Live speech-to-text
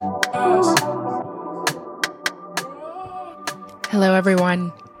Hello,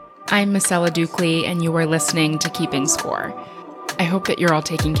 everyone. I'm Misella Dukley, and you are listening to Keeping Score. I hope that you're all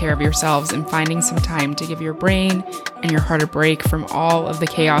taking care of yourselves and finding some time to give your brain and your heart a break from all of the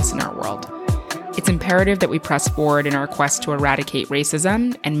chaos in our world. It's imperative that we press forward in our quest to eradicate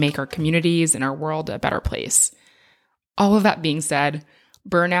racism and make our communities and our world a better place. All of that being said,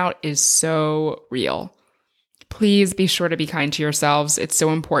 burnout is so real. Please be sure to be kind to yourselves. It's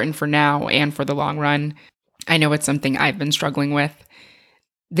so important for now and for the long run. I know it's something I've been struggling with.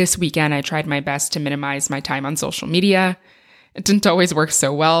 This weekend, I tried my best to minimize my time on social media. It didn't always work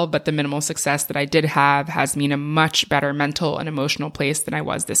so well, but the minimal success that I did have has me in a much better mental and emotional place than I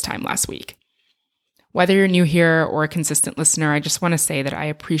was this time last week. Whether you're new here or a consistent listener, I just want to say that I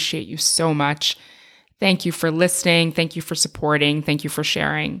appreciate you so much. Thank you for listening. Thank you for supporting. Thank you for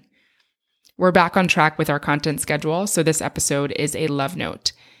sharing. We're back on track with our content schedule, so this episode is a love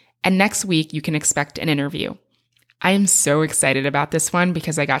note. And next week, you can expect an interview. I am so excited about this one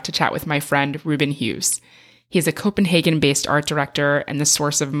because I got to chat with my friend, Ruben Hughes. He's a Copenhagen-based art director and the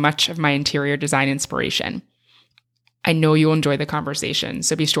source of much of my interior design inspiration. I know you'll enjoy the conversation,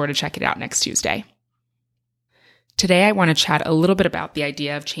 so be sure to check it out next Tuesday. Today, I want to chat a little bit about the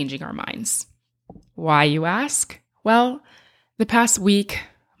idea of changing our minds. Why, you ask? Well, the past week,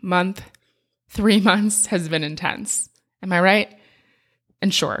 month, 3 months has been intense. Am I right?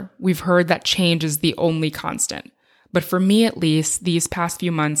 And sure, we've heard that change is the only constant. But for me, at least, these past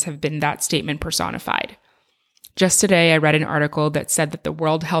few months have been that statement personified. Just today, I read an article that said that the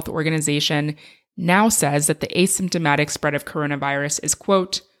World Health Organization now says that the asymptomatic spread of coronavirus is,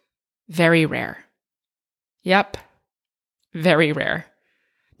 quote, very rare. Yep, very rare.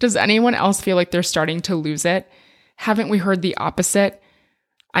 Does anyone else feel like they're starting to lose it? Haven't we heard the opposite?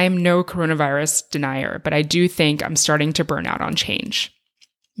 I am no coronavirus denier, but I do think I'm starting to burn out on change.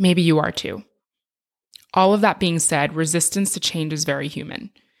 Maybe you are too. All of that being said, resistance to change is very human.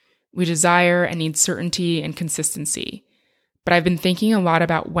 We desire and need certainty and consistency. But I've been thinking a lot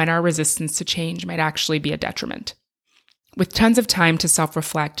about when our resistance to change might actually be a detriment. With tons of time to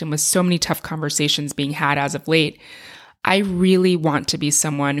self-reflect and with so many tough conversations being had as of late, I really want to be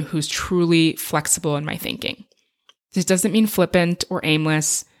someone who's truly flexible in my thinking. This doesn't mean flippant or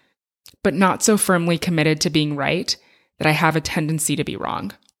aimless, but not so firmly committed to being right that I have a tendency to be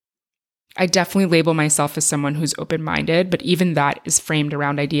wrong. I definitely label myself as someone who's open-minded, but even that is framed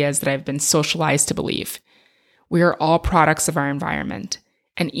around ideas that I've been socialized to believe. We are all products of our environment,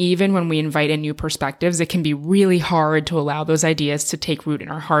 and even when we invite in new perspectives, it can be really hard to allow those ideas to take root in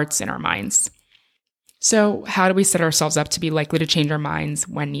our hearts and our minds. So, how do we set ourselves up to be likely to change our minds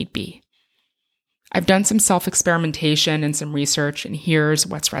when need be? I've done some self-experimentation and some research, and here's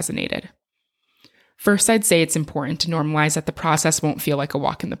what's resonated. First, I'd say it's important to normalize that the process won't feel like a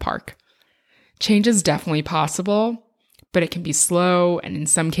walk in the park. Change is definitely possible, but it can be slow and in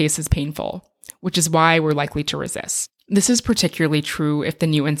some cases painful, which is why we're likely to resist. This is particularly true if the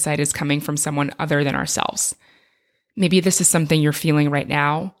new insight is coming from someone other than ourselves. Maybe this is something you're feeling right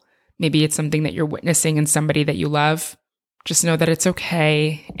now. Maybe it's something that you're witnessing in somebody that you love. Just know that it's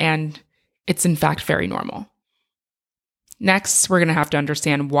okay, and it's in fact very normal. Next, we're going to have to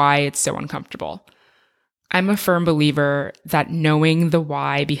understand why it's so uncomfortable. I'm a firm believer that knowing the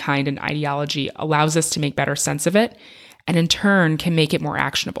why behind an ideology allows us to make better sense of it, and in turn can make it more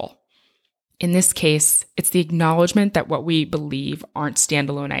actionable. In this case, it's the acknowledgement that what we believe aren't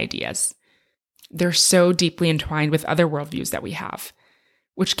standalone ideas. They're so deeply entwined with other worldviews that we have,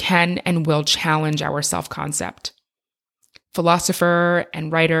 which can and will challenge our self-concept. Philosopher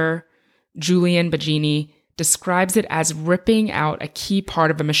and writer Julian Baggini describes it as ripping out a key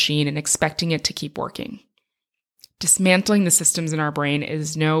part of a machine and expecting it to keep working. Dismantling the systems in our brain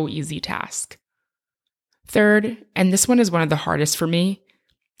is no easy task. Third, and this one is one of the hardest for me,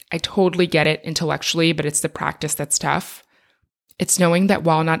 I totally get it intellectually, but it's the practice that's tough. It's knowing that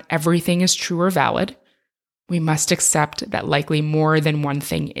while not everything is true or valid, we must accept that likely more than one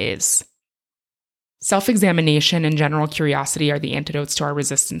thing is. Self-examination and general curiosity are the antidotes to our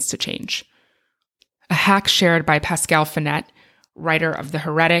resistance to change. A hack shared by Pascal Fenet, writer of The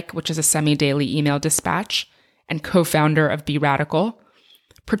Heretic, which is a semi-daily email dispatch, and co-founder of Be Radical,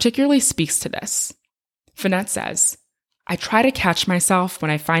 particularly speaks to this. Fenet says, I try to catch myself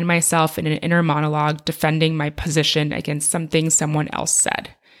when I find myself in an inner monologue defending my position against something someone else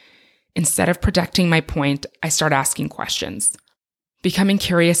said. Instead of protecting my point, I start asking questions, becoming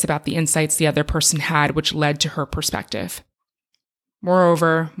curious about the insights the other person had which led to her perspective.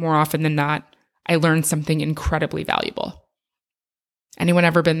 Moreover, more often than not, I learned something incredibly valuable. Anyone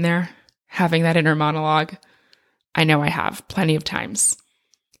ever been there? Having that inner monologue? I know I have, plenty of times.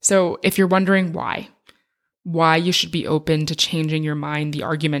 So if you're wondering why you should be open to changing your mind, the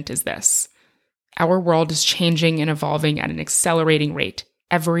argument is this. Our world is changing and evolving at an accelerating rate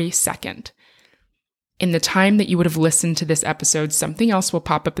every second. In the time that you would have listened to this episode, something else will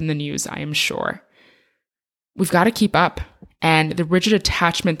pop up in the news, I am sure. We've got to keep up, and the rigid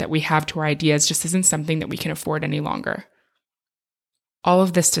attachment that we have to our ideas just isn't something that we can afford any longer. All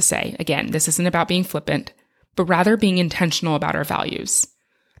of this to say, again, this isn't about being flippant, but rather being intentional about our values,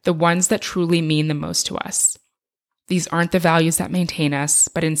 the ones that truly mean the most to us. These aren't the values that maintain us,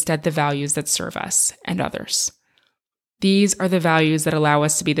 but instead the values that serve us and others. These are the values that allow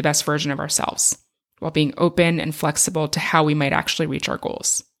us to be the best version of ourselves, while being open and flexible to how we might actually reach our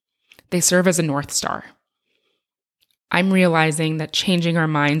goals. They serve as a North Star. I'm realizing that changing our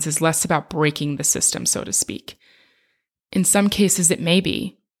minds is less about breaking the system, so to speak. In some cases, it may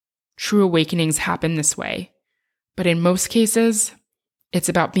be. True awakenings happen this way. But in most cases, it's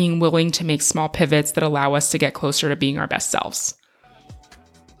about being willing to make small pivots that allow us to get closer to being our best selves.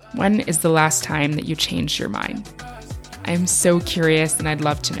 When is the last time that you changed your mind? I'm so curious and I'd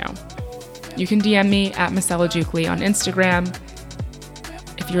love to know. You can DM me at Misela Dukley on Instagram.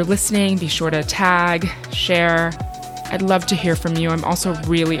 If you're listening, be sure to tag, share. I'd love to hear from you. I'm also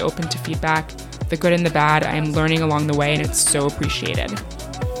really open to feedback, the good and the bad. I am learning along the way and it's so appreciated.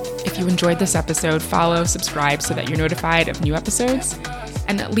 If you enjoyed this episode, follow, subscribe so that you're notified of new episodes,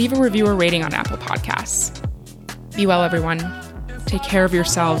 and leave a review or rating on Apple Podcasts. Be well, everyone. Take care of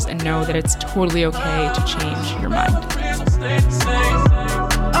yourselves and know that it's totally okay to change your mind.